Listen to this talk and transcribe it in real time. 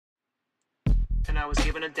and I was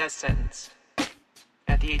given a death sentence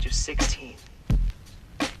at the age of 16.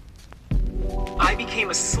 I became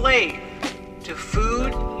a slave to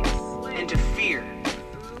food and to fear.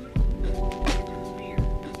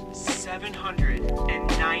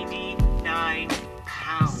 799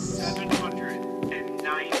 pounds.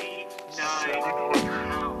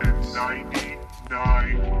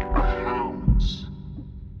 799 pounds.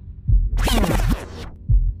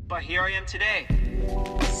 But here I am today,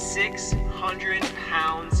 600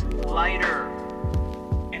 pounds lighter.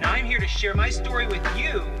 And I'm here to share my story with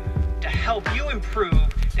you to help you improve,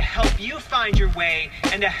 to help you find your way,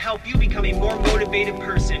 and to help you become a more motivated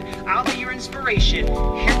person. I'll be your inspiration.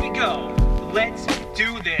 Here we go. Let's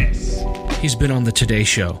do this. He's been on the Today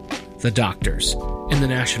Show, The Doctors, in the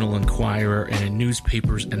National Enquirer, and in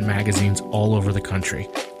newspapers and magazines all over the country.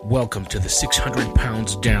 Welcome to the 600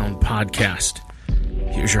 Pounds Down podcast.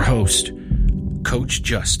 Here's your host, Coach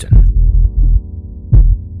Justin.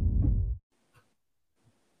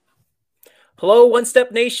 Hello, One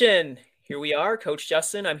Step Nation. Here we are, Coach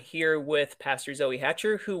Justin. I'm here with Pastor Zoe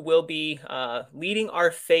Hatcher, who will be leading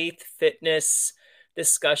our faith fitness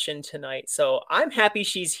discussion tonight. So I'm happy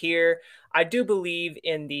she's here. I do believe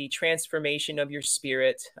in the transformation of your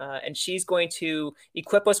spirit, and she's going to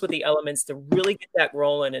equip us with the elements to really get that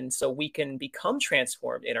rolling, and so we can become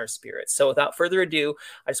transformed in our spirit. So without further ado,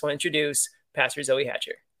 I just want to introduce Pastor Zoe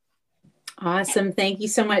Hatcher. Awesome. Thank you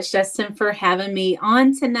so much, Justin, for having me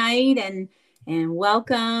on tonight, and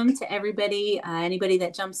welcome to everybody, anybody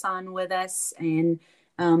that jumps on with us. And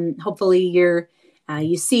hopefully you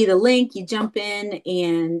see the link, you jump in,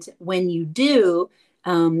 and when you do,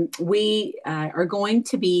 we are going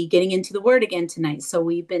to be getting into the Word again tonight. So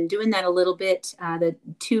we've been doing that a little bit. The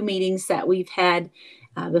two meetings that we've had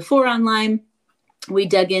before online, we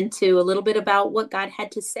dug into a little bit about what God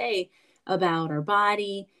had to say about our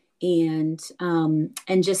body, and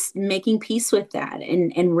just making peace with that,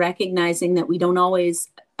 and recognizing that we don't always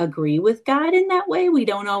agree with God in that way. We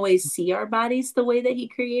don't always see our bodies the way that He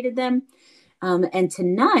created them. And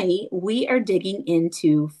tonight we are digging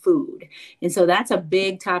into food. And so that's a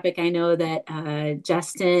big topic. I know that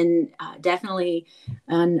Justin definitely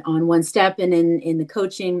on One Step and in the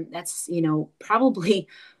coaching, that's,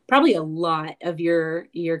 probably a lot of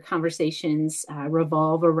your conversations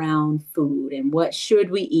revolve around food and what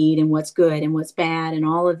should we eat and what's good and what's bad and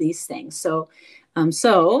all of these things. So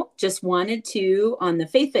just wanted to, on the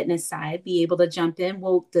faith fitness side, be able to jump in.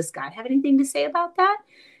 Well, does God have anything to say about that?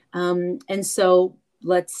 And so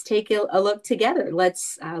let's take a look together.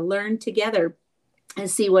 Let's learn together and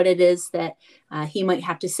see what it is that He might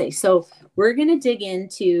have to say. So we're going to dig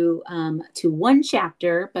into to one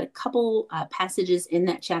chapter, but a couple passages in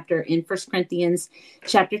that chapter in 1 Corinthians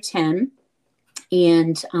chapter 10.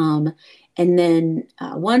 And then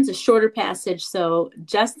one's a shorter passage. So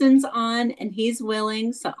Justin's on and he's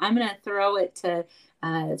willing. So I'm going to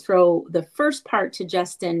throw the first part to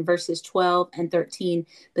Justin, verses 12 and 13,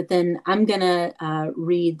 but then I'm going to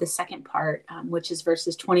read the second part, which is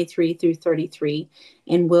verses 23 through 33,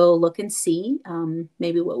 and we'll look and see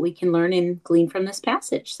maybe what we can learn and glean from this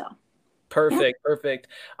passage. So. Perfect.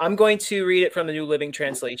 I'm going to read it from the New Living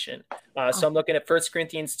Translation. So I'm looking at 1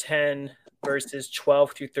 Corinthians 10, verses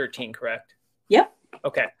 12 through 13, correct? Yep.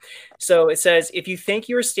 Okay. So it says, if you think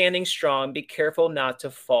you are standing strong, be careful not to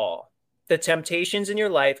fall. The temptations in your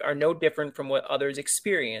life are no different from what others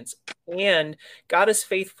experience, and God is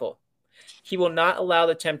faithful. He will not allow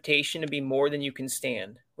the temptation to be more than you can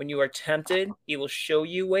stand. When you are tempted, He will show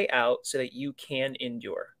you a way out so that you can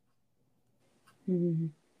endure.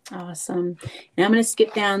 Awesome. And I'm going to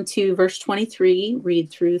skip down to verse 23, read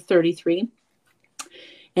through 33,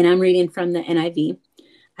 and I'm reading from the NIV.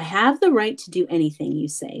 I have the right to do anything, you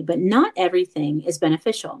say, but not everything is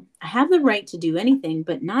beneficial. I have the right to do anything,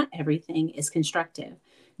 but not everything is constructive.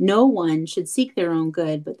 No one should seek their own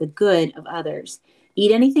good, but the good of others.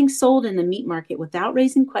 Eat anything sold in the meat market without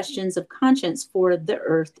raising questions of conscience, for the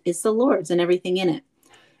earth is the Lord's and everything in it.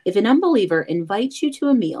 If an unbeliever invites you to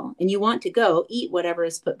a meal and you want to go, eat whatever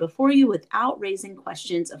is put before you without raising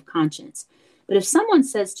questions of conscience. But if someone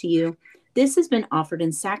says to you, this has been offered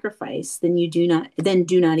in sacrifice, then do not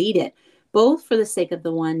eat it, both for the sake of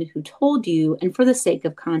the one who told you and for the sake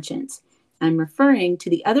of conscience. I'm referring to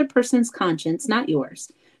the other person's conscience, not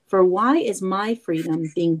yours. For why is my freedom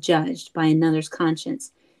being judged by another's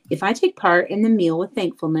conscience? If I take part in the meal with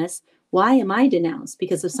thankfulness, why am I denounced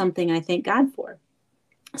because of something I thank God for?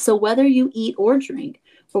 So whether you eat or drink,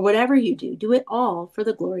 or whatever you do, do it all for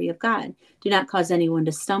the glory of God. Do not cause anyone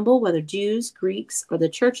to stumble, whether Jews, Greeks, or the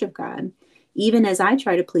church of God, even as I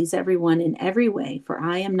try to please everyone in every way, for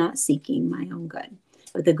I am not seeking my own good.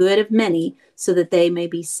 the good of many, so that they may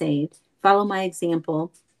be saved. Follow my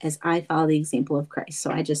example as I follow the example of Christ.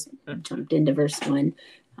 So I just jumped into verse 1,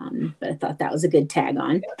 but I thought that was a good tag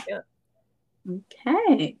on. Yeah.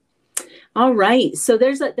 Okay. All right. So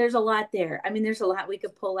there's a lot there. I mean, there's a lot we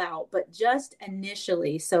could pull out, but just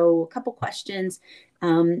initially, so a couple questions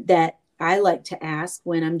that I like to ask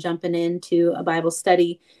when I'm jumping into a Bible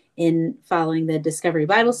study in following the Discovery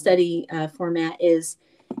Bible Study format is,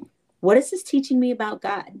 what is this teaching me about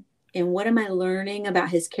God? And what am I learning about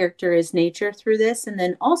his character, his nature through this? And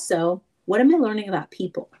then also, what am I learning about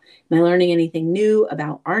people? Am I learning anything new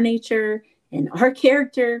about our nature and our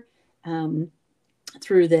character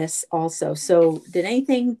through this also? So did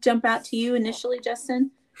anything jump out to you initially,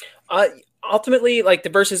 Justin? Ultimately, like the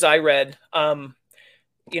verses I read, I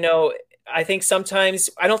think sometimes,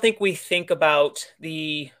 I don't think we think about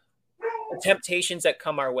the temptations that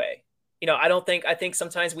come our way. I think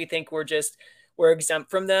sometimes we think we're exempt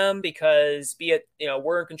from them because, be it,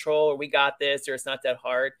 we're in control, or we got this, or it's not that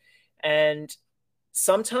hard. And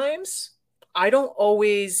sometimes I don't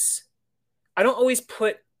always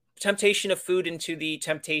put temptation of food into the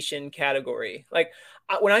temptation category. Like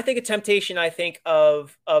when I think of temptation, I think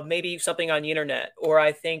of maybe something on the internet, or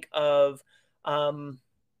I think of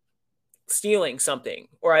stealing something,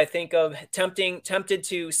 or I think of tempted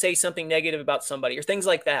to say something negative about somebody, or things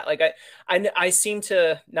like that. Like I seem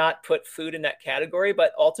to not put food in that category,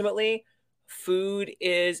 but ultimately food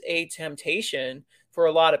is a temptation for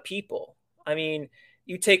a lot of people. I mean,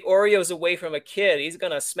 you take Oreos away from a kid, he's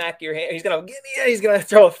going to smack your hand. He's going to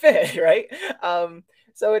throw a fit. Right.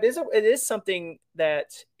 So it is something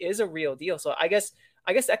that is a real deal. So I guess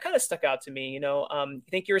that kind of stuck out to me. You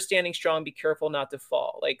think you're standing strong, be careful not to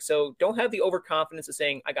fall. Like, so don't have the overconfidence of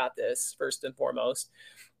saying, I got this, first and foremost.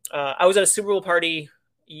 I was at a Super Bowl party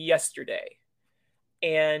yesterday,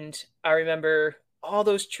 and I remember all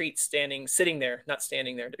those treats sitting there, not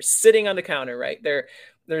standing there. They're sitting on the counter, right?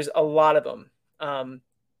 There's a lot of them.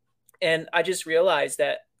 And I just realized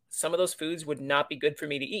that some of those foods would not be good for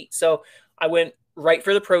me to eat. So I went right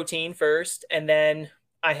for the protein first, and then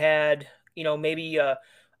I had, maybe a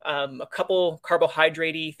couple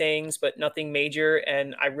carbohydrate-y things, but nothing major.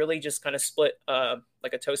 And I really just kind of split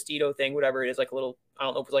like a Tostito thing, whatever it is, like a little, I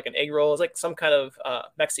don't know if it's like an egg roll. It's like some kind of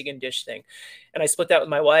Mexican dish thing. And I split that with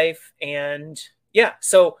my wife. And yeah,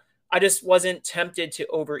 so I just wasn't tempted to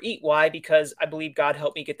overeat. Why? Because I believe God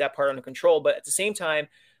helped me get that part under control. But at the same time,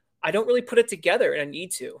 I don't really put it together, and I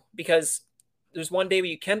need to, because there's one day where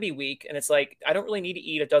you can be weak, and it's like, I don't really need to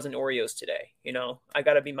eat a dozen Oreos today. I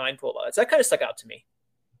got to be mindful about it. So that kind of stuck out to me.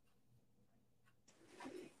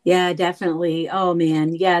 Yeah, definitely. Oh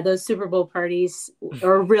man. Yeah. Those Super Bowl parties,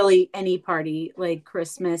 or really any party like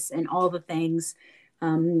Christmas and all the things.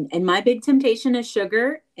 And my big temptation is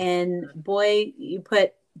sugar, and boy, you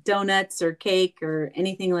put donuts or cake or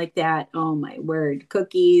anything like that. Oh my word,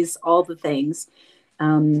 cookies, all the things.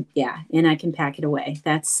 Yeah. And I can pack it away.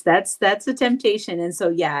 That's a temptation. And so,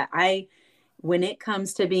 yeah, when it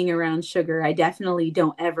comes to being around sugar, I definitely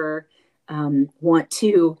don't ever, want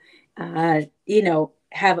to,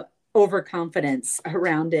 have overconfidence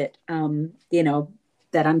around it,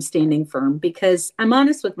 that I'm standing firm, because I'm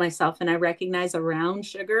honest with myself, and I recognize around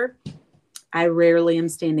sugar, I rarely am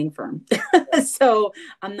standing firm. So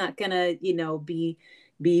I'm not gonna,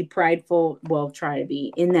 be prideful. Well, try to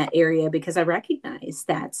be in that area, because I recognize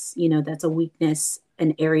that's a weakness,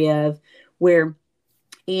 an area of where,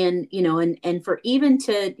 and for even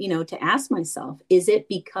to ask myself, is it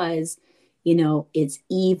because, it's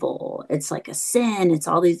evil? It's like a sin. It's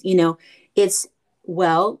all these, it's,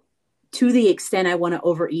 well, to the extent I want to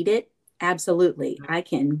overeat it, absolutely. I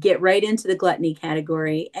can get right into the gluttony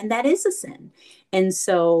category, and that is a sin. And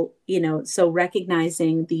so, so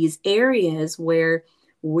recognizing these areas where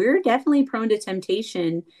we're definitely prone to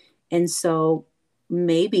temptation. And so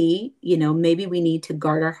maybe we need to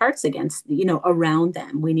guard our hearts against, around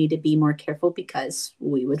them. We need to be more careful, because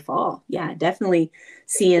we would fall. Yeah, definitely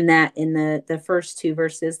seeing that in the first two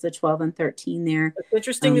verses, the 12 and 13 there. It's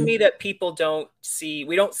interesting to me that people I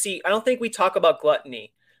don't think we talk about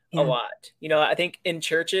gluttony a lot. I think in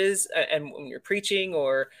churches, and when you're preaching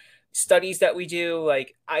or studies that we do,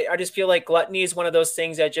 like I just feel like gluttony is one of those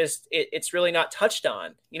things that just it's really not touched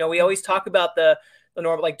on. We always talk about the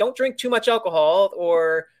normal, like, don't drink too much alcohol,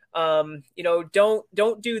 or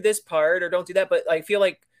don't do this part, or don't do that. But I feel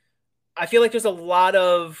like there's a lot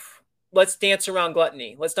of, let's dance around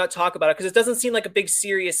gluttony, let's not talk about it, because it doesn't seem like a big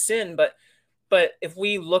serious sin. But if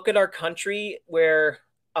we look at our country, where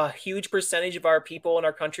a huge percentage of our people in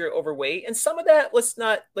our country are overweight, and some of that, let's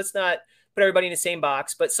not put everybody in the same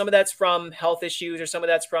box, but some of that's from health issues, or some of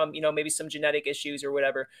that's from, maybe some genetic issues or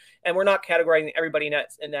whatever. And we're not categorizing everybody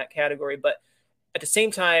in that category, but at the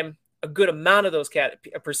same time, a good amount of those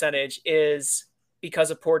percentage is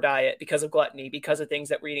because of poor diet, because of gluttony, because of things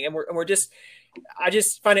that we're eating. And I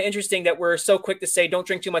just find it interesting that we're so quick to say, don't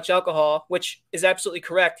drink too much alcohol, which is absolutely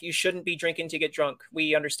correct. You shouldn't be drinking to get drunk.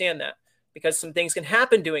 We understand that, because some things can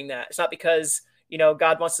happen doing that. It's not because,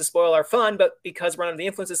 God wants to spoil our fun, but because we're under the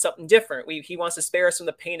influence of something different. He wants to spare us from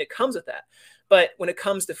the pain that comes with that. But when it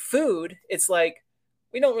comes to food, it's like,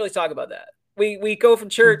 we don't really talk about that. We go from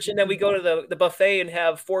church and then we go to the buffet and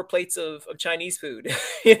have 4 plates of Chinese food.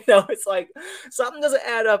 It's like something doesn't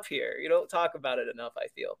add up here. You don't talk about it enough, I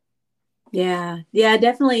feel. Yeah,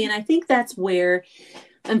 definitely. And I think that's where,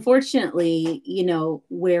 unfortunately,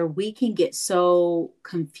 where we can get so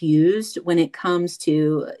confused when it comes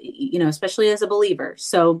to, especially as a believer.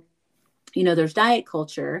 So, there's diet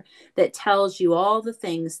culture that tells you all the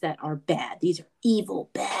things that are bad. These are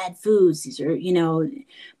evil, bad foods. These are,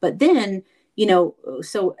 but then,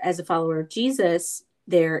 so as a follower of Jesus,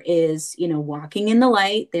 there is, walking in the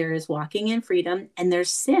light, there is walking in freedom, and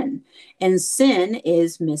there's sin. And sin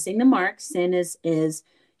is missing the mark. Sin is,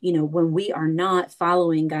 when we are not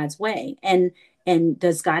following God's way. And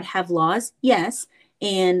does God have laws? Yes.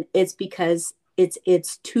 And it's because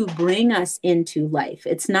it's to bring us into life.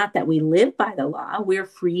 It's not that we live by the law. We're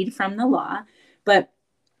freed from the law, but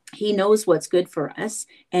he knows what's good for us.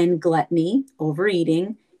 And gluttony,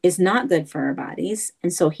 overeating, is not good for our bodies.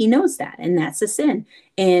 And so he knows that, and that's a sin.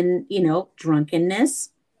 And, drunkenness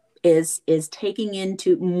is taking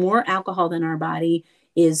into more alcohol than our body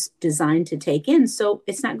is designed to take in. So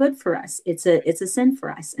it's not good for us. It's a sin for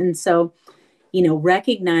us. And so,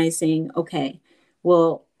 recognizing, okay,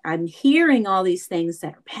 well, I'm hearing all these things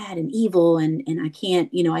that are bad and evil, and I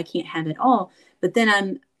can't have it all. But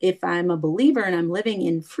then if I'm a believer and I'm living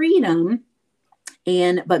in freedom,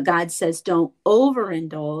 but God says don't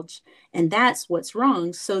overindulge, and that's what's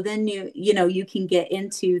wrong. So then you can get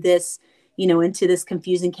into this, into this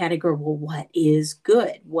confusing category. Well, what is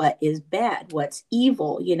good? What is bad? What's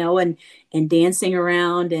evil? And dancing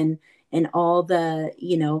around and all the,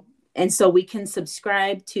 and so we can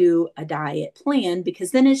subscribe to a diet plan,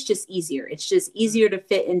 because then it's just easier. It's just easier to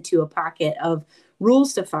fit into a pocket of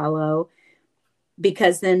rules to follow,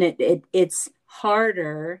 because then it's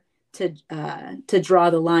harder to draw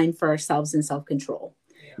the line for ourselves in self-control,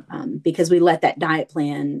 because we let that diet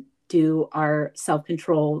plan do our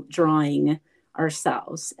self-control drawing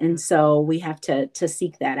ourselves. And so we have to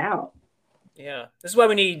seek that out. Yeah. This is why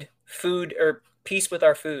we need food, or peace with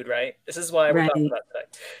our food, right? This is why we're talking about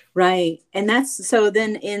that. Right. And that's, so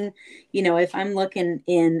then in, if I'm looking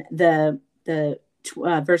in the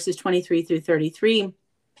verses 23 through 33,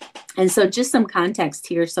 and so just some context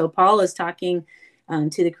here. So Paul is talking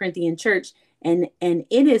to the Corinthian church, and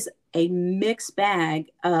it is a mixed bag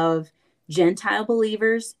of Gentile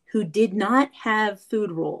believers who did not have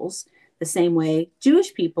food rules the same way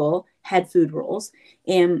Jewish people had food rules.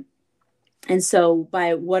 And so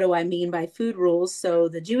what do I mean by food rules? So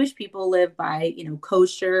the Jewish people live by,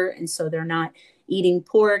 kosher. And so they're not eating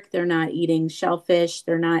pork. They're not eating shellfish.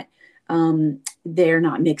 They're not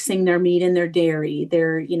mixing their meat and their dairy.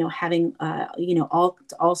 They're, having,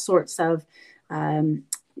 all sorts of,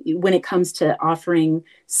 when it comes to offering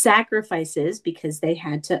sacrifices, because they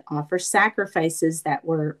had to offer sacrifices that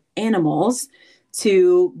were animals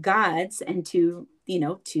to gods and to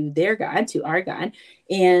their God, to our God.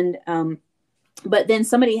 And, but then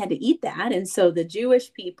somebody had to eat that. And so the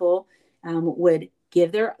Jewish people would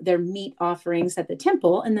give their meat offerings at the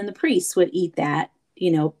temple, and then the priests would eat that,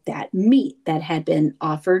 that meat that had been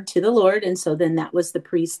offered to the Lord. And so then that was the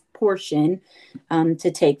priest's portion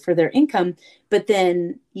to take for their income. But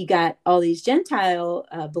then you got all these Gentile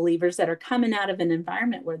believers that are coming out of an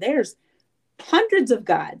environment where there's hundreds of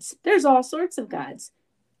gods. There's all sorts of gods.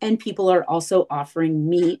 And people are also offering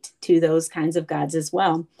meat to those kinds of gods as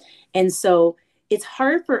well. And so it's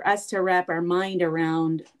hard for us to wrap our mind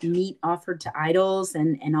around meat offered to idols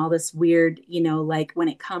and all this weird, like when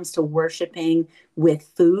it comes to worshiping with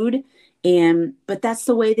food. But that's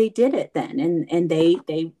the way they did it then. And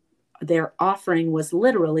their offering was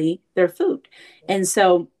literally their food. And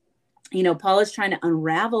so, Paul is trying to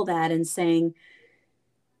unravel that and saying,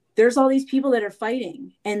 there's all these people that are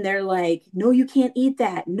fighting, and they're like, no, you can't eat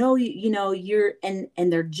that. No, you're, and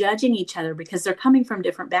they're judging each other because they're coming from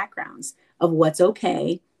different backgrounds of what's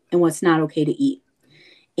okay and what's not okay to eat.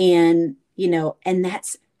 And, and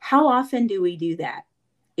that's, how often do we do that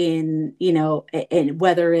and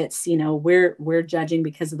whether it's, we're judging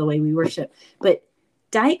because of the way we worship, but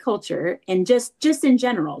diet culture, and just in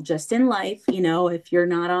general, just in life, if you're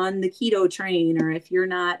not on the keto train, or if you're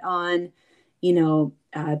not on,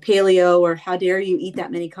 paleo, or how dare you eat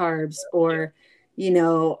that many carbs, or,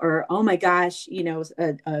 or, oh my gosh,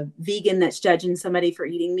 a vegan that's judging somebody for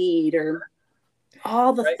eating meat, or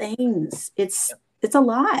all the things. It's a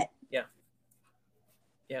lot. Yeah.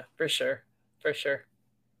 Yeah, for sure. For sure.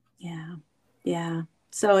 Yeah. Yeah.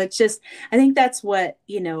 So it's just, I think that's what,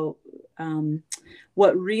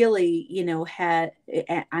 what really,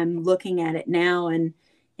 I'm looking at it now, and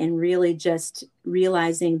really just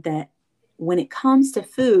realizing that when it comes to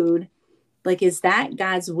food, like, is that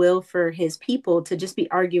God's will for his people to just be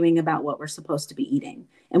arguing about what we're supposed to be eating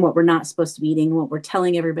and what we're not supposed to be eating, what we're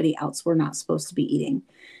telling everybody else we're not supposed to be eating?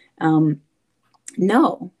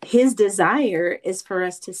 No, his desire is for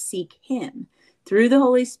us to seek him through the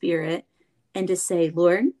Holy Spirit and to say,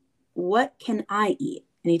 Lord, what can I eat?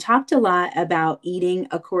 And he talked a lot about eating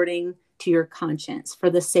according to your conscience, for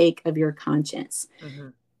the sake of your conscience. Mm-hmm.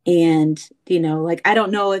 And, I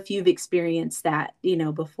don't know if you've experienced that,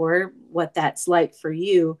 before, what that's like for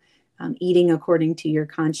you, eating according to your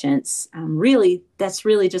conscience. Really, that's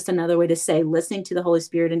really just another way to say, listening to the Holy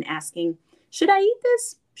Spirit and asking, should I eat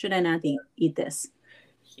this? Should I not eat this?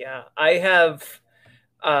 Yeah, I have,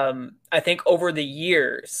 I think over the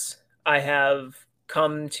years, I have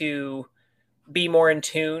come to be more in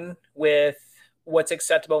tune with what's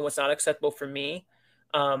acceptable and what's not acceptable for me.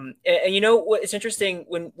 And what, it's interesting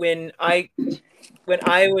when I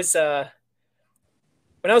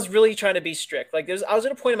was really trying to be strict, like I was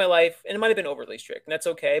at a point in my life, and it might've been overly strict, and that's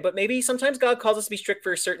okay. But maybe sometimes God calls us to be strict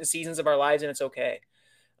for certain seasons of our lives, and it's okay.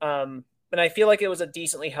 And I feel like it was a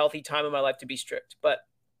decently healthy time in my life to be strict. But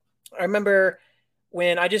I remember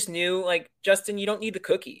when I just knew, like, Justin, you don't need the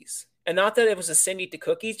cookies. And not that it was a sin to eat the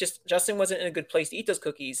cookies, just Justin wasn't in a good place to eat those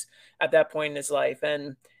cookies at that point in his life.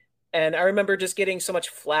 And I remember just getting so much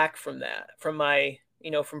flack from that, from my,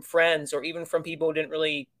 from friends, or even from people who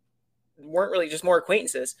weren't really, just more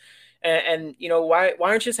acquaintances. And why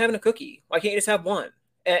aren't you just having a cookie? Why can't you just have one?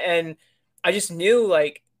 And I just knew,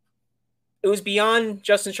 like, it was beyond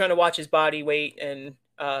Justin trying to watch his body weight and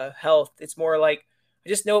health. It's more like, I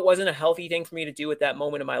just know it wasn't a healthy thing for me to do at that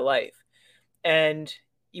moment in my life. And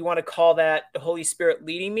you want to call that the Holy Spirit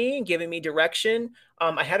leading me and giving me direction.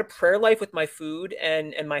 I had a prayer life with my food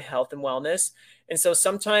and my health and wellness. And so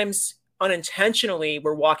sometimes unintentionally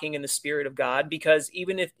we're walking in the Spirit of God, because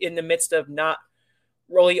even if in the midst of not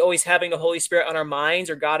really always having the Holy Spirit on our minds,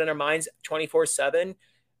 or God in our minds 24/7,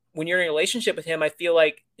 when you're in a relationship with him, I feel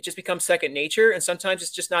like it just becomes second nature. And sometimes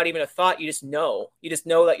it's just not even a thought. You just know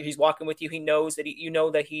that he's walking with you. He knows that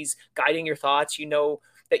that he's guiding your thoughts,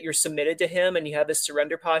 that you're submitted to him, and you have this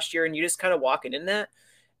surrender posture, and you just kind of walking in that.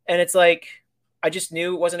 And it's like, I just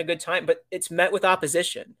knew it wasn't a good time, but it's met with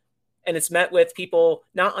opposition, and it's met with people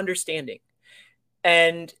not understanding.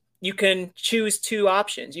 And you can choose two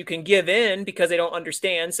options. You can give in because they don't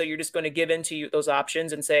understand. So you're just going to give in to those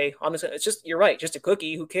options and say, you're right, just a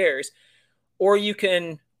cookie, who cares? Or you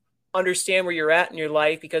can understand where you're at in your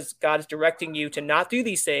life, because God is directing you to not do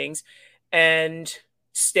these things, and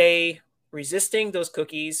stay resisting those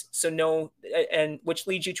cookies. And which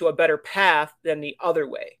leads you to a better path than the other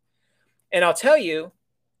way. And I'll tell you,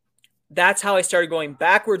 that's how I started going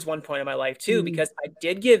backwards one point in my life too, because I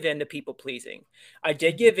did give in to people pleasing. I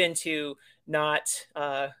did give in to not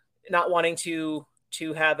wanting to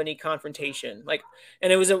have any confrontation.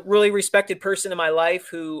 And it was a really respected person in my life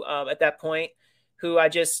who, at that point, who I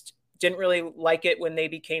just didn't really like it when they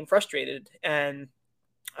became frustrated. And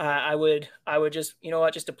I would just,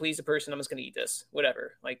 just to please the person, I'm just going to eat this,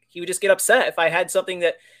 whatever. Like, he would just get upset if I had something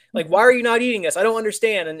that, like, why are you not eating this? I don't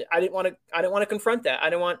understand. And I didn't want to confront that. I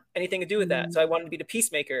didn't want anything to do with that. So I wanted to be the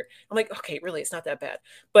peacemaker. I'm like, okay, really, it's not that bad.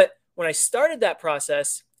 But when I started that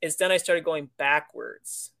process, then I started going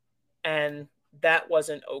backwards, and that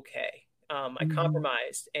wasn't okay. I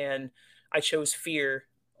compromised, and I chose fear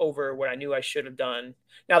over what I knew I should have done.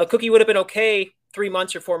 Now, the cookie would have been okay 3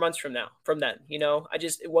 months or 4 months from then,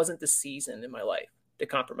 it wasn't the season in my life to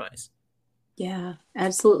compromise. Yeah,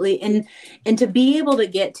 absolutely. And to be able to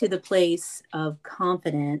get to the place of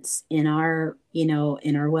confidence in our, in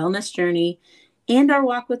our wellness journey and our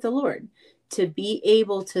walk with the Lord, to be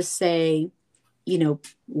able to say,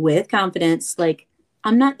 with confidence, like,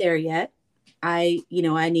 I'm not there yet. I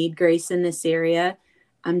need grace in this area.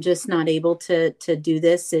 I'm just not able to do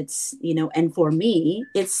this. It's, and for me,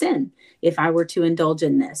 it's sin if I were to indulge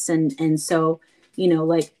in this. And so,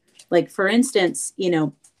 like for instance,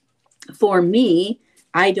 for me,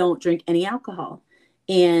 I don't drink any alcohol.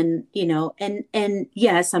 And, and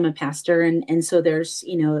yes, I'm a pastor. And so there's,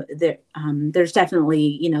 there's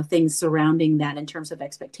definitely, things surrounding that in terms of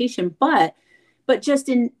expectation, but just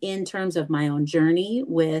in terms of my own journey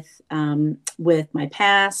with my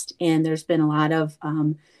past, and there's been a lot of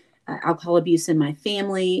alcohol abuse in my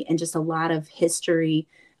family, and just a lot of history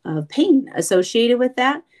of pain associated with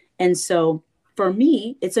that. And so for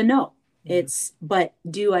me, it's a no. But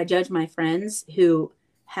do I judge my friends who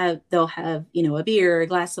they'll have, a beer, or a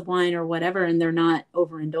glass of wine or whatever, and they're not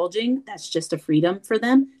overindulging? That's just a freedom for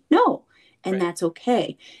them. No. And Right. that's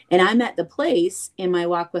okay. And I'm at the place in my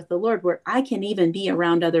walk with the Lord where I can even be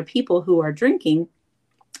around other people who are drinking,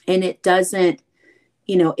 and it doesn't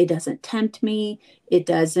tempt me. It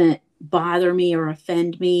doesn't bother me or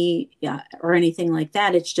offend me, or anything like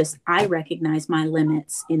that. It's just, I recognize my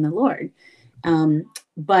limits in the Lord.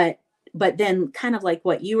 But then kind of like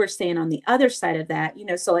what you were saying on the other side of that,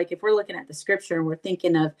 so like if we're looking at the scripture and we're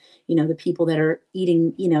thinking of, the people that are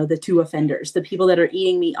eating, the two offenders, the people that are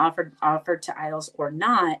eating meat offered to idols, or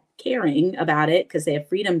not caring about it because they have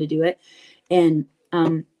freedom to do it. And,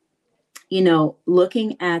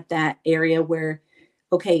 looking at that area where,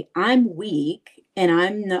 okay, I'm weak,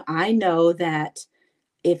 and I know that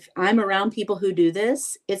if I'm around people who do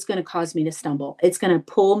this, it's going to cause me to stumble. It's going to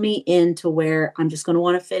pull me into where I'm just going to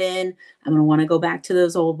want to fit in. I'm going to want to go back to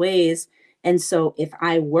those old ways. And so if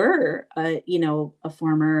I were a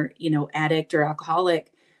former, addict or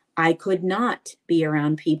alcoholic, I could not be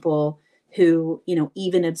around people who,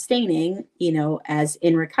 even abstaining, as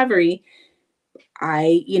in recovery.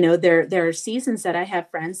 There are seasons that I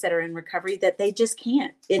have friends that are in recovery that they just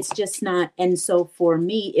can't. It's just not. And so for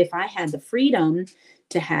me, if I had the freedom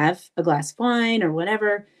to have a glass of wine or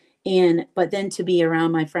whatever, but then to be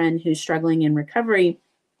around my friend who's struggling in recovery,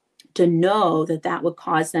 to know that that would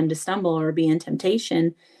cause them to stumble or be in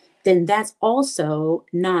temptation, then that's not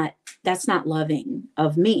loving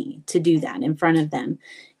of me to do that in front of them.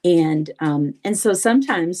 And so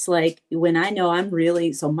sometimes, like when I know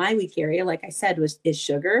so my weak area, like I said, is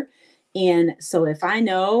sugar. And so if I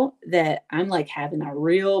know that I'm like having a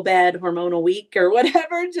real bad hormonal week or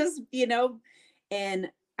whatever, just,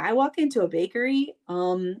 and I walk into a bakery,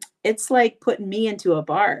 it's like putting me into a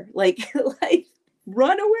bar, like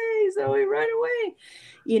run away, Zoe, run away,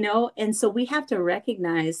 and so we have to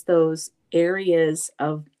recognize those areas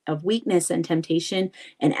of weakness and temptation,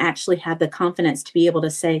 and actually have the confidence to be able to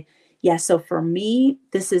say, yeah, so for me,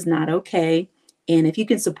 this is not okay. And if you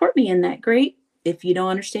can support me in that, great. If you don't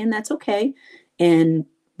understand, that's okay. And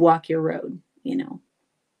walk your road,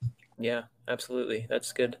 Yeah, absolutely.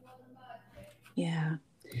 That's good. Yeah.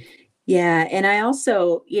 Yeah. And I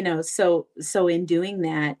also, so in doing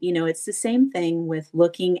that, it's the same thing with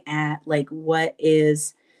looking at like what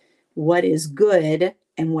is good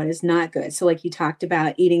and what is not good. So like you talked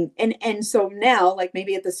about eating, and so now, like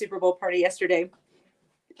maybe at the Super Bowl party yesterday,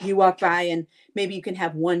 you walk by and maybe you can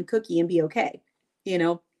have one cookie and be okay,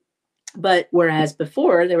 but whereas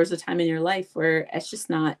before there was a time in your life where it's just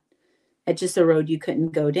a road you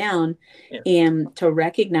couldn't go down. Yeah. And to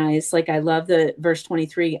recognize, like, I love the verse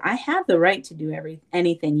 23, I have the right to do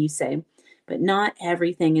anything you say, but not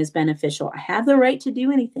everything is beneficial. I have the right to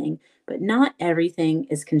do anything, but not everything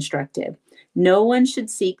is constructive. No one should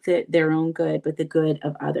seek their own good, but the good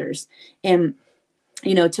of others. And,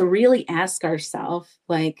 to really ask ourselves,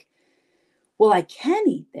 like, well, I can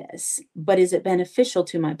eat this, but is it beneficial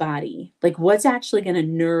to my body? Like, what's actually going to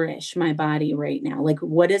nourish my body right now? Like,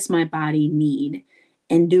 what does my body need?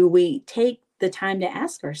 And do we take the time to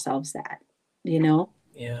ask ourselves that,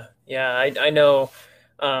 Yeah. I know.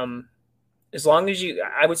 As long as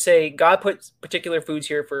I would say God puts particular foods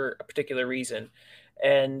here for a particular reason.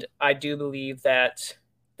 And I do believe that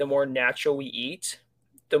the more natural we eat,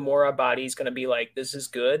 the more our body's going to be like, this is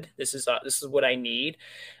good. This is what I need.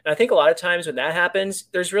 And I think a lot of times when that happens,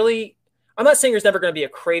 I'm not saying there's never going to be a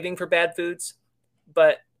craving for bad foods,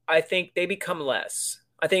 but I think they become less.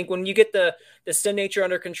 I think when you get the sin nature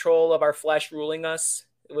under control of our flesh ruling us,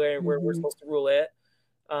 where we're supposed to rule it,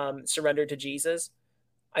 surrendered to Jesus,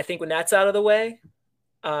 I think when that's out of the way,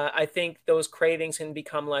 I think those cravings can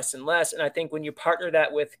become less and less. And I think when you partner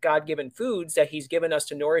that with God-given foods that he's given us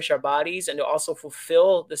to nourish our bodies and to also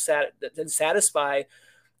fulfill to satisfy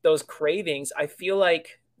those cravings, I feel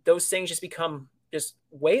like those things just become just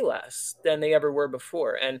way less than they ever were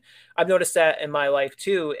before. And I've noticed that in my life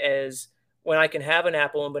too, as when I can have an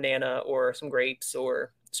apple and banana or some grapes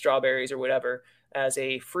or strawberries or whatever as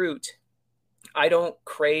a fruit, I don't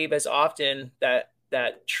crave as often that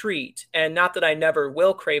treat. And not that I never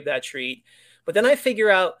will crave that treat, but then I figure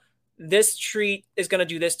out this treat is going to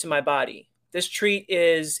do this to my body. this treat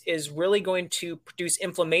is really going to produce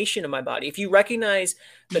inflammation in my body. If you recognize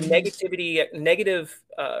the negative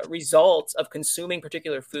results of consuming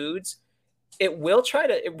particular foods, it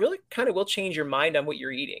really kind of will change your mind on what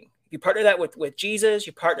you're eating. You partner that with Jesus,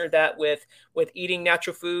 you partner that with eating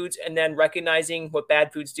natural foods, and then recognizing what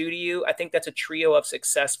bad foods do to you. I think that's a trio of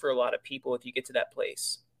success for a lot of people if you get to that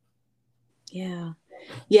place. Yeah.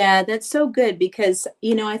 Yeah, that's so good because,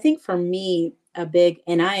 I think for me,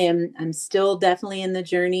 and I'm still definitely in the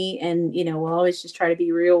journey, and, we'll always just try to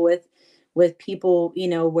be real with people,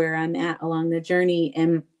 where I'm at along the journey.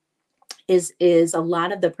 And is a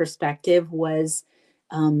lot of the perspective was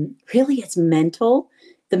really it's mental,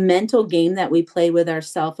 the mental game that we play with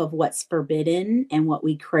ourselves of what's forbidden and what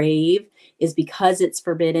we crave is because it's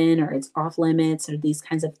forbidden or it's off limits or these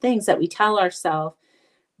kinds of things that we tell ourselves.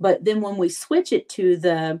 But then when we switch it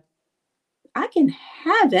to I can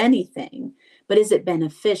have anything, but is it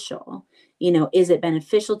beneficial? Is it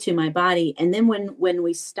beneficial to my body? And then when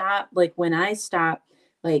we stop, like when I stop,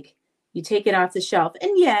 like you take it off the shelf,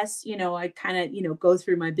 and yes, I kind of, go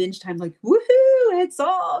through my binge time, like, woohoo, it's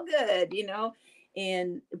all good,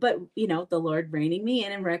 but the Lord reining me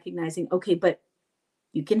in and recognizing, okay, but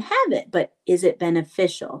you can have it, but is it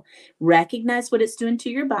beneficial? Recognize what it's doing to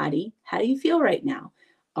your body. How do you feel right now?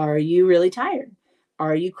 Are you really tired?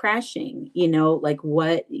 Are you crashing? Like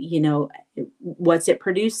what's it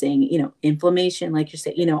producing? Inflammation, like you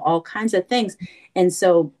said, all kinds of things. And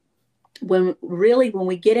so when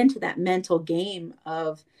we get into that mental game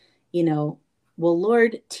of, well,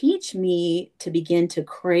 Lord, teach me to begin to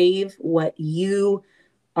crave what you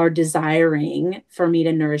are desiring for me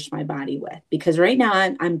to nourish my body with, because right now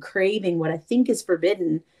I'm craving what I think is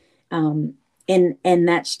forbidden. And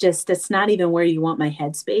that's not even where you want my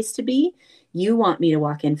headspace to be. You want me to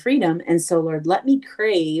walk in freedom. And so, Lord, let me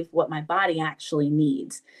crave what my body actually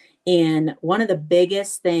needs. And one of the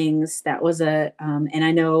biggest things that was and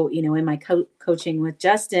I know, in my coaching with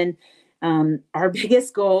Justin, our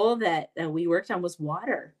biggest goal that we worked on was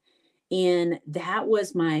water. And that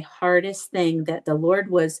was my hardest thing that the Lord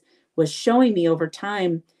was showing me over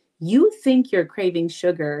time. You think you're craving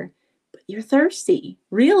sugar, but you're thirsty.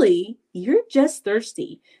 Really, you're just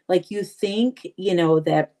thirsty. Like you think,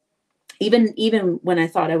 that even when I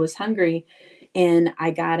thought I was hungry and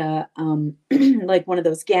I got a, like one of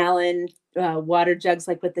those gallon water jugs,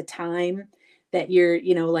 like with the time that you're,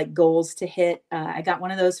 like goals to hit. I got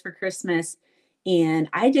one of those for Christmas. And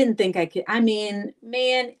I didn't think I could, man,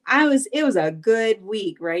 it was a good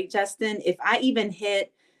week, right, Justin? If I even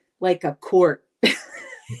hit like a quart,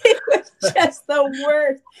 it was just the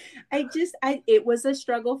worst. It was a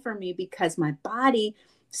struggle for me because my body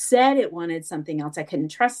said it wanted something else. I couldn't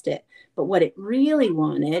trust it. But what it really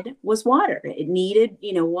wanted was water. It needed,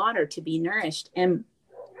 water to be nourished. And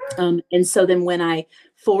so then when I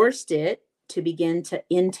forced it to begin to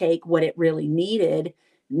intake what it really needed,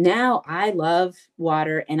 now I love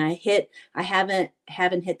water, and I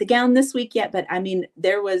haven't hit the gallon this week yet, but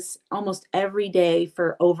there was almost every day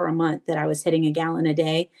for over a month that I was hitting a gallon a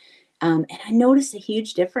day. And I noticed a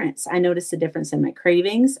huge difference. I noticed a difference in my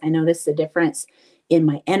cravings. I noticed a difference in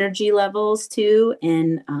my energy levels too.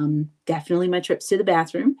 And definitely my trips to the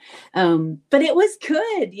bathroom. But it was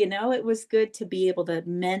good, it was good to be able to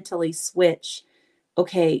mentally switch.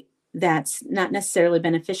 Okay, that's not necessarily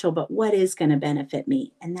beneficial, but what is going to benefit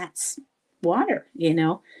me? And that's water,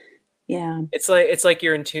 Yeah. It's like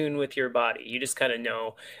you're in tune with your body. You just kind of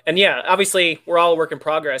know. And yeah, obviously we're all a work in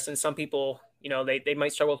progress, and some people, they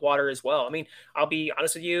might struggle with water as well. I'll be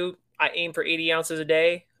honest with you. I aim for 80 ounces a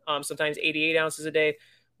day, sometimes 88 ounces a day,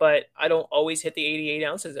 but I don't always hit the 88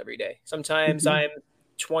 ounces every day. Sometimes I'm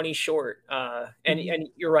 20 short. And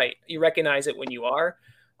you're right. You recognize it when you are.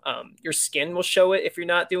 Your skin will show it if you're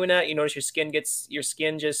not doing that. You notice your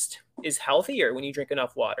skin just is healthier when you drink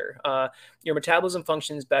enough water. Your metabolism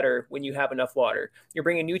functions better when you have enough water. You're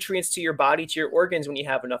bringing nutrients to your body, to your organs when you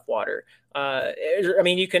have enough water.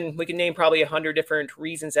 We can name probably 100 different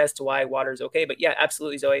reasons as to why water is okay. But yeah,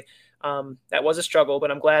 absolutely, Zoe. That was a struggle, but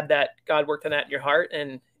I'm glad that God worked on that in your heart,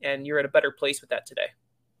 and you're at a better place with that today.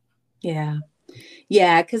 Yeah.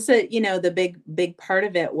 Yeah, because the big part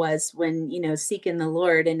of it was when seeking the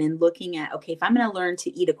Lord and in looking at, okay, if I'm going to learn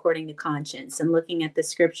to eat according to conscience and looking at the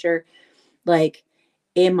scripture, like,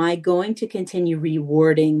 am I going to continue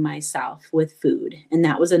rewarding myself with food? And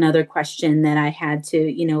that was another question that I had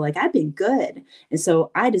to, like, I've been good, and so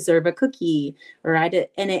I deserve a cookie, or I did,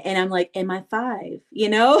 and I'm like, am I 5?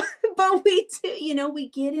 But we do, we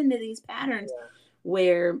get into these patterns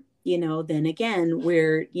where. Then again,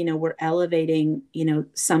 we're elevating,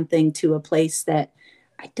 something to a place that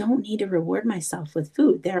I don't need to reward myself with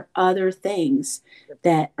food. There are other things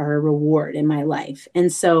that are a reward in my life.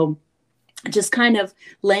 And so just kind of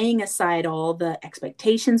laying aside all the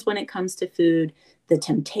expectations when it comes to food, the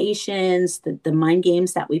temptations, the mind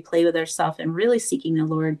games that we play with ourselves, and really seeking the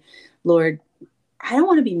Lord. Lord, I don't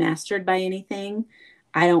want to be mastered by anything.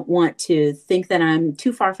 I don't want to think that I'm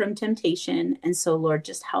too far from temptation. And so, Lord,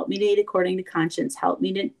 just help me to eat according to conscience. Help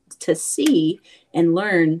me to see and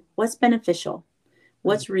learn what's beneficial,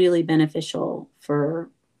 what's really beneficial for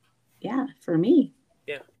me.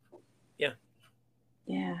 Yeah. Yeah.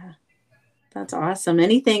 Yeah. That's awesome.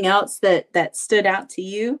 Anything else that stood out to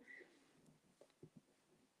you?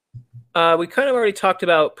 We kind of already talked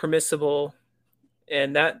about permissible,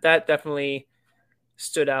 and that definitely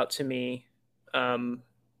stood out to me. Yeah,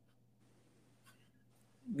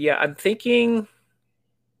 I'm thinking,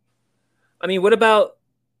 I mean, what about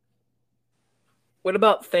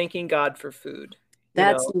thanking God for food?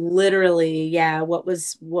 That's literally, what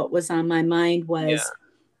was on my mind was,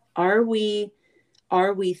 are we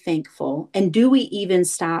thankful? And do we even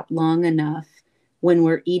stop long enough when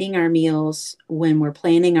we're eating our meals, when we're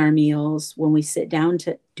planning our meals, when we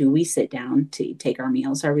do we sit down to take our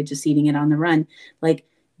meals? Are we just eating it on the run? Like,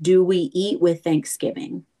 do we eat with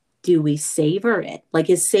thanksgiving? Do we savor it? Like,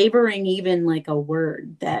 is savoring even like a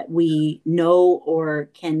word that we know or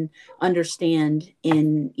can understand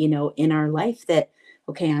in our life, that,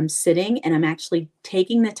 okay, I'm sitting and I'm actually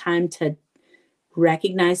taking the time to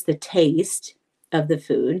recognize the taste of the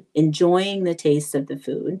food, enjoying the taste of the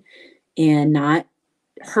food, and not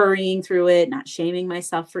hurrying through it, not shaming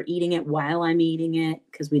myself for eating it while I'm eating it,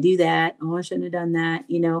 because we do that. Oh, I shouldn't have done that.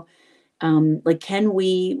 Like, can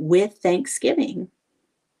we, with thanksgiving,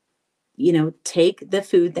 take the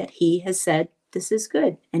food that he has said, this is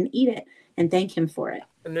good, and eat it and thank him for it.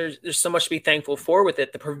 And there's so much to be thankful for with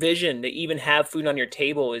it. The provision to even have food on your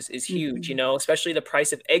table is huge, especially the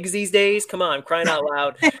price of eggs these days. Come on, crying out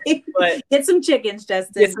loud. But get some chickens,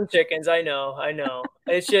 Justin. Get some chickens. I know.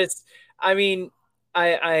 It's just, I mean,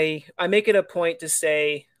 I make it a point to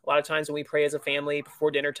say, a lot of times when we pray as a family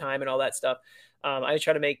before dinner time and all that stuff, I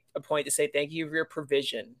try to make a point to say thank you for your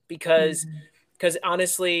provision, because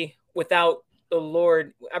honestly, without the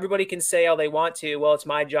Lord, everybody can say all they want to, well, it's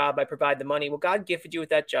my job, I provide the money. Well, God gifted you with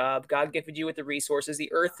that job. God gifted you with the resources. The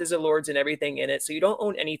earth is the Lord's and everything in it. So you don't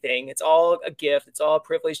own anything. It's all a gift. It's all a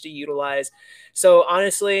privilege to utilize. So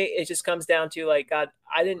honestly, it just comes down to, like, God,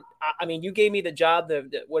 I mean, you gave me the job,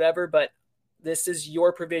 the whatever, but this is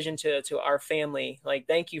your provision to our family. Like,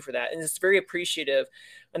 thank you for that. And it's very appreciative.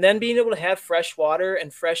 And then being able to have fresh water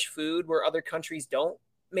and fresh food where other countries don't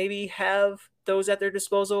maybe have those at their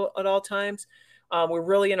disposal at all times. We're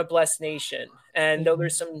really in a blessed nation. And though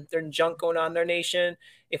there's junk going on in our nation,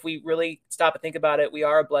 if we really stop and think about it, we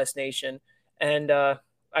are a blessed nation. And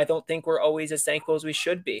I don't think we're always as thankful as we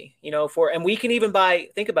should be, and we can even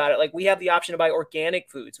think about it, like, we have the option to buy organic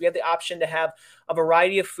foods. We have the option to have a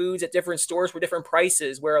variety of foods at different stores for different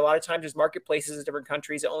prices, where a lot of times there's marketplaces in different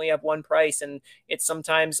countries that only have one price. And it's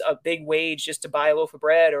sometimes a big wage just to buy a loaf of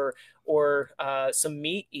bread or some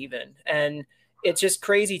meat even. And it's just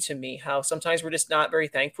crazy to me how sometimes we're just not very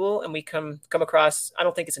thankful, and we come across, I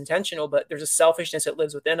don't think it's intentional, but there's a selfishness that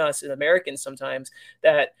lives within us as Americans sometimes,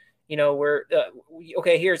 that, we're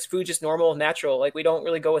okay, here's food, just normal, natural. Like, we don't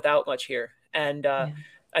really go without much here. And I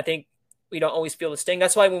think we don't always feel the sting.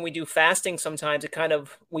 That's why when we do fasting, sometimes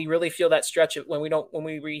we really feel that stretch of when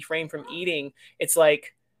we refrain from eating. It's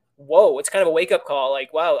like, whoa, it's kind of a wake up call.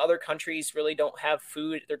 Like, wow, other countries really don't have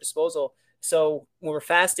food at their disposal. So when we're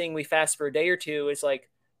fasting, we fast for a day or two. It's like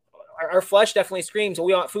our flesh definitely screams, well,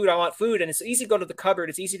 we want food. I want food. And it's easy to go to the cupboard.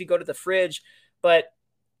 It's easy to go to the fridge. But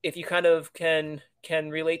if you kind of can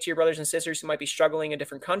relate to your brothers and sisters who might be struggling in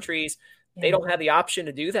different countries, they don't have the option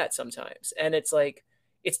to do that sometimes. And it's like,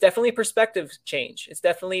 it's definitely a perspective change. It's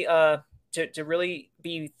definitely to really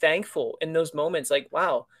be thankful in those moments. Like,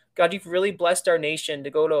 wow, God, you've really blessed our nation to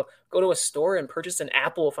go to a store and purchase an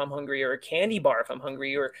apple if I'm hungry, or a candy bar if I'm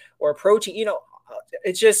hungry, or a protein.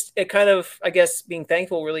 It's just, it kind of, I guess, being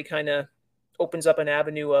thankful really kind of opens up an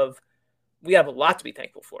avenue of, we have a lot to be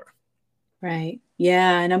thankful for. Right.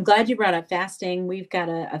 Yeah. And I'm glad you brought up fasting. We've got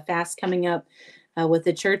a fast coming up with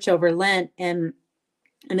the church over Lent, and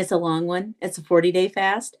it's a long one. It's a 40-day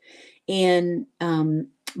fast. And,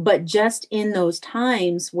 but just in those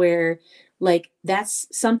times where, like, that's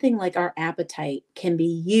something like our appetite can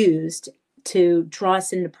be used to draw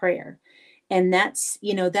us into prayer. And that's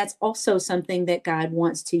also something that God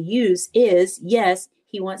wants to use is, yes,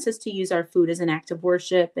 he wants us to use our food as an act of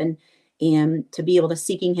worship and to be able to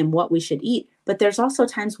seeking him what we should eat. but there's also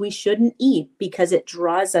times we shouldn't eat because it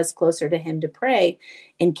draws us closer to him to pray.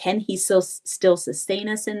 And can he still sustain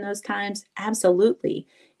us in those times? Absolutely.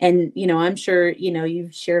 And, I'm sure,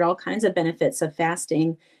 you've shared all kinds of benefits of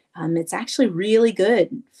fasting. It's actually really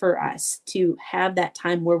good for us to have that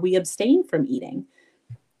time where we abstain from eating.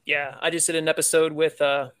 Yeah, I just did an episode with,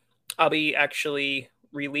 I'll be actually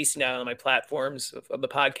releasing that on my platforms of the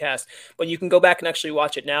podcast, but you can go back and actually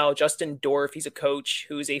watch it now. Justin Dorff, he's a coach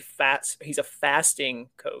who's he's a fasting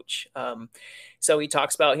coach. So he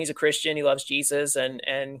talks about, he's a Christian, he loves Jesus,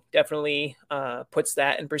 and definitely puts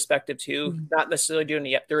that in perspective too. Mm-hmm. Not necessarily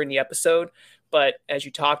during the episode, but as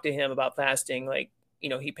you talk to him about fasting, like,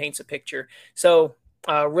 he paints a picture. So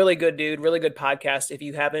really good dude, really good podcast. If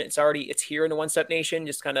you haven't, it's here in the One Step Nation.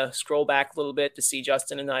 Just kind of scroll back a little bit to see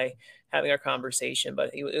Justin and I having our conversation,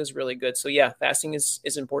 but it was really good. So yeah, fasting is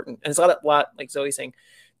important. And it's a lot, like Zoe's saying,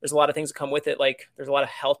 there's a lot of things that come with it. Like there's a lot of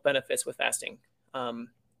health benefits with fasting, and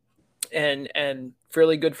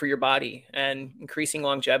really good for your body and increasing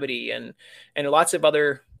longevity and lots of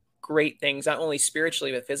other great things, not only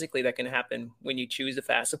spiritually, but physically, that can happen when you choose to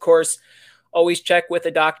fast. Of course, always check with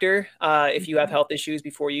a doctor if you have health issues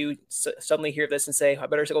before you suddenly hear this and say, I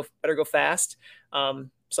better go fast.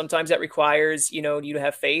 Sometimes that requires, you to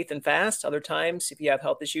have faith and fast. Other times, if you have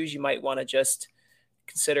health issues, you might want to just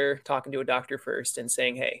consider talking to a doctor first and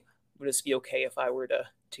saying, hey, would this be okay if I were to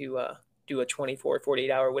do a 24, 48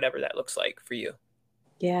 hour, whatever that looks like for you?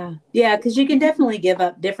 Yeah. Yeah. Because you can definitely give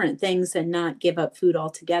up different things and not give up food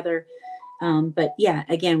altogether. But yeah,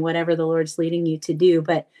 again, whatever the Lord's leading you to do.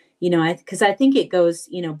 But because I think it goes,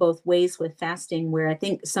 both ways with fasting, where I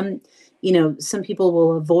think some people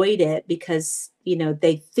will avoid it because,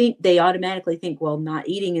 they automatically think, well, not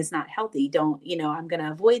eating is not healthy. I'm going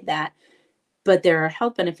to avoid that. But there are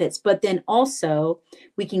health benefits. But then also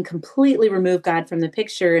we can completely remove God from the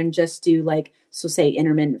picture and just do say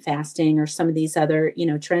intermittent fasting or some of these other,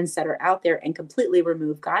 trends that are out there, and completely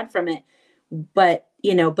remove God from it. But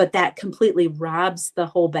that completely robs the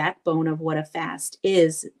whole backbone of what a fast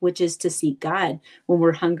is, which is to seek God. When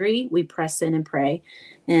we're hungry, we press in and pray.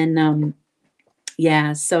 And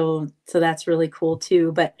so that's really cool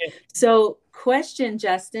too. But so question,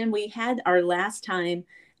 Justin, we had our last time,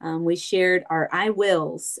 we shared our I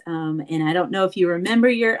wills. And I don't know if you remember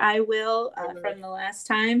your I will from the last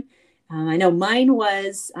time. I know mine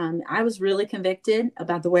was, I was really convicted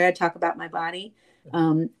about the way I talk about my body.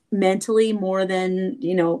 Mentally, more than,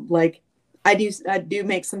 I do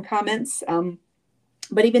make some comments,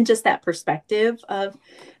 but even just that perspective of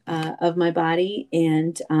my body,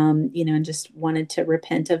 and, and just wanted to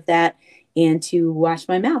repent of that and to watch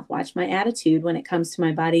my mouth, watch my attitude when it comes to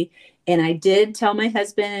my body. And I did tell my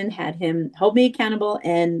husband and had him hold me accountable,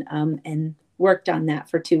 and worked on that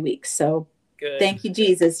for 2 weeks. So good. Thank you,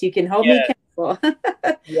 Jesus. You can hold me accountable.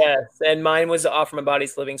 Yes. And mine was to offer my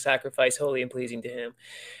body's living sacrifice, holy and pleasing to him.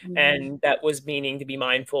 Mm-hmm. And that was meaning to be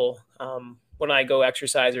mindful when I go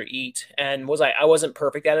exercise or eat. And I wasn't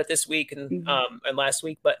perfect at it this week and last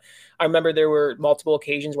week, but I remember there were multiple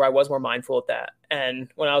occasions where I was more mindful of that. And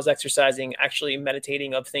when I was exercising, actually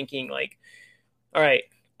meditating, of thinking like, all right,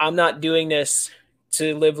 I'm not doing this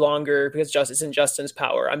to live longer because it's in Justin's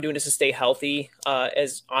power. I'm doing this to stay healthy,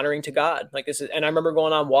 as honoring to God. And I remember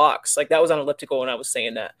going on walks. Like that was on elliptical when I was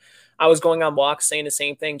saying that. I was going on walks saying the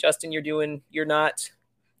same thing. Justin,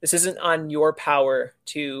 this isn't on your power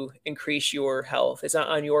to increase your health. It's not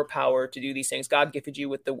on your power to do these things. God gifted you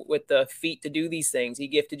with the feet to do these things. He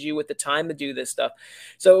gifted you with the time to do this stuff.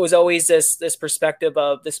 So it was always this perspective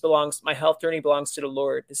of my health journey belongs to the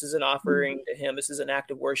Lord. This is an offering to him. This is an act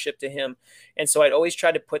of worship to him. And so I'd always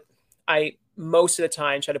most of the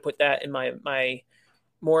time try to put that in my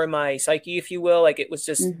more in my psyche, if you will. Like it was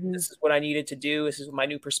just, this is what I needed to do. This is my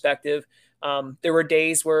new perspective. There were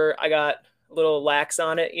days where I got a little lax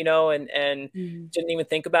on it, and didn't even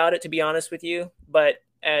think about it, to be honest with you. But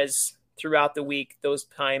as throughout the week, those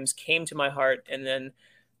times came to my heart, and then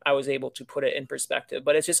I was able to put it in perspective.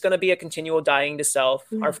 But it's just going to be a continual dying to self.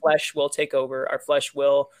 Our flesh will take over. Our flesh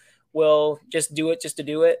will just do it just to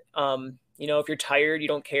do it. If you're tired, you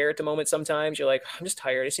don't care at the moment. Sometimes you're like, I'm just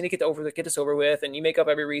tired. I just need to get this over with. And you make up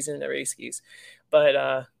every reason and every excuse.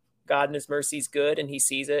 But God in his mercy is good, and he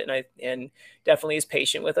sees it, and definitely is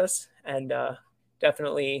patient with us, and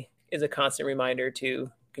definitely is a constant reminder to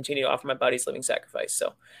continue to offer my body's living sacrifice.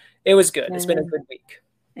 So it was good. It's been a good week.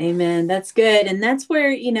 Amen. That's good. And that's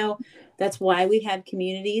where, that's why we have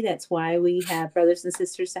community. That's why we have brothers and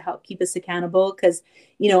sisters to help keep us accountable. Because,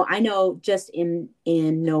 I know just in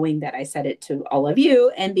knowing that I said it to all of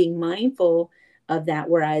you and being mindful of that,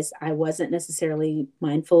 whereas I wasn't necessarily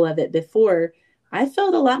mindful of it before, I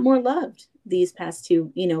felt a lot more loved these past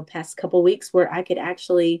couple weeks, where I could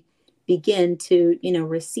actually begin to,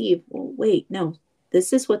 receive, well, wait, no,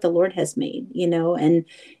 this is what the Lord has made, and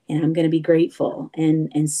I'm going to be grateful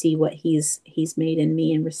and see what he's made in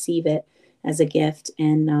me and receive it as a gift.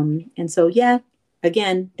 And so, yeah,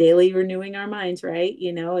 again, daily renewing our minds, right?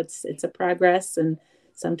 It's a progress, and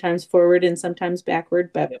sometimes forward and sometimes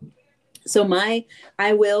backward. But so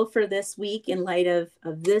I will for this week, in light of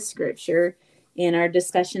this scripture and our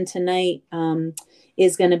discussion tonight,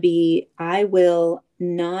 is going to be, I will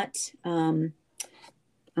not, I'm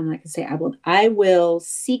not going to say I will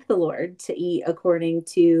seek the Lord to eat according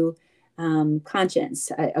to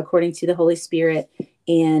conscience, according to the Holy Spirit,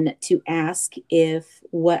 and to ask if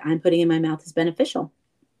what I'm putting in my mouth is beneficial.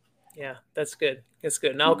 Yeah, that's good. That's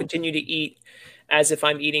good. And I'll continue to eat as if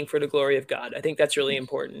I'm eating for the glory of God. I think that's really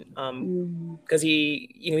important, because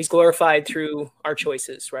he's glorified through our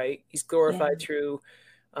choices, right? He's glorified through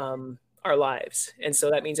our lives. And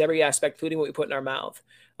so that means every aspect, including what we put in our mouth.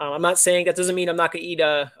 I'm not saying that doesn't mean I'm not going to eat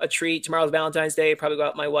a treat. Tomorrow's Valentine's Day. Probably go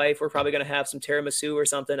out with my wife. We're probably going to have some tiramisu or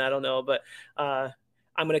something. I don't know. But I'm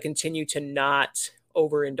going to continue to not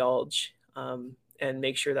overindulge and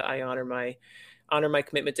make sure that I honor my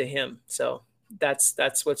commitment to him. So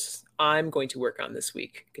that's what I'm going to work on this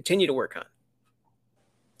week. Continue to work on.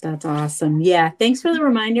 That's awesome. Yeah. Thanks for the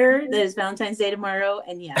reminder that it's Valentine's Day tomorrow.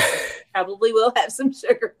 And yes, probably will have some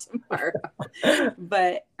sugar tomorrow.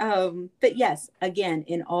 But yes, again,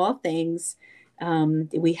 in all things,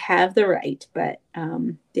 we have the right, but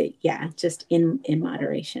just in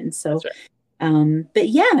moderation. So, right. But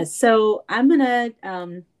yeah, so I'm going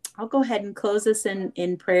to, I'll go ahead and close this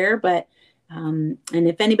in prayer, but and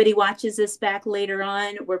if anybody watches this back later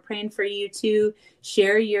on, we're praying for you to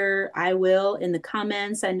share your I will in the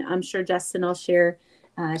comments. And I'm sure Justin will share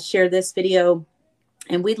this video.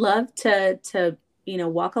 And we'd love to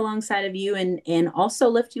walk alongside of you and also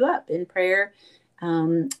lift you up in prayer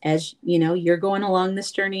as you're going along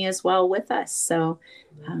this journey as well with us. So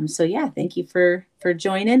yeah, thank you for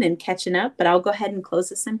joining and catching up. But I'll go ahead and close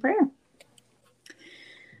this in prayer.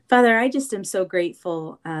 Father, I just am so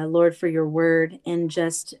grateful, Lord, for your word and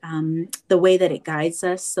just the way that it guides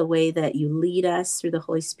us, the way that you lead us through the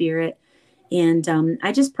Holy Spirit. And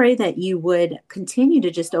I just pray that you would continue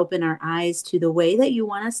to just open our eyes to the way that you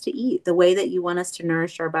want us to eat, the way that you want us to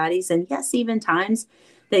nourish our bodies. And yes, even times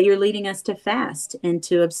that you're leading us to fast and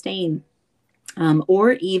to abstain,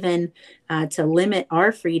 or even to limit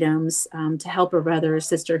our freedoms to help a brother or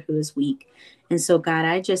sister who is weak. And so, God,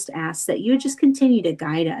 I just ask that you would just continue to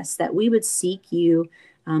guide us, that we would seek you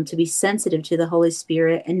to be sensitive to the Holy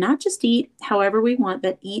Spirit and not just eat however we want,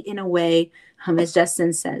 but eat in a way, as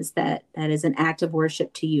Justin says, that is an act of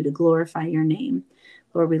worship to you, to glorify your name.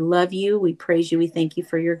 Lord, we love you. We praise you. We thank you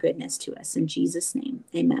for your goodness to us. In Jesus' name,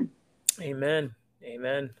 amen. Amen.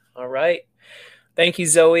 Amen. All right. Thank you,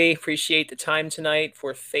 Zoe. Appreciate the time tonight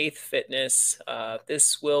for Faith Fitness.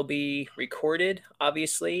 This will be recorded,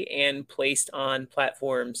 obviously, and placed on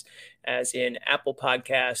platforms as in Apple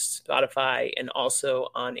Podcasts, Spotify, and also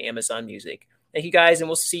on Amazon Music. Thank you, guys, and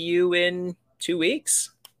we'll see you in 2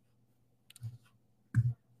 weeks.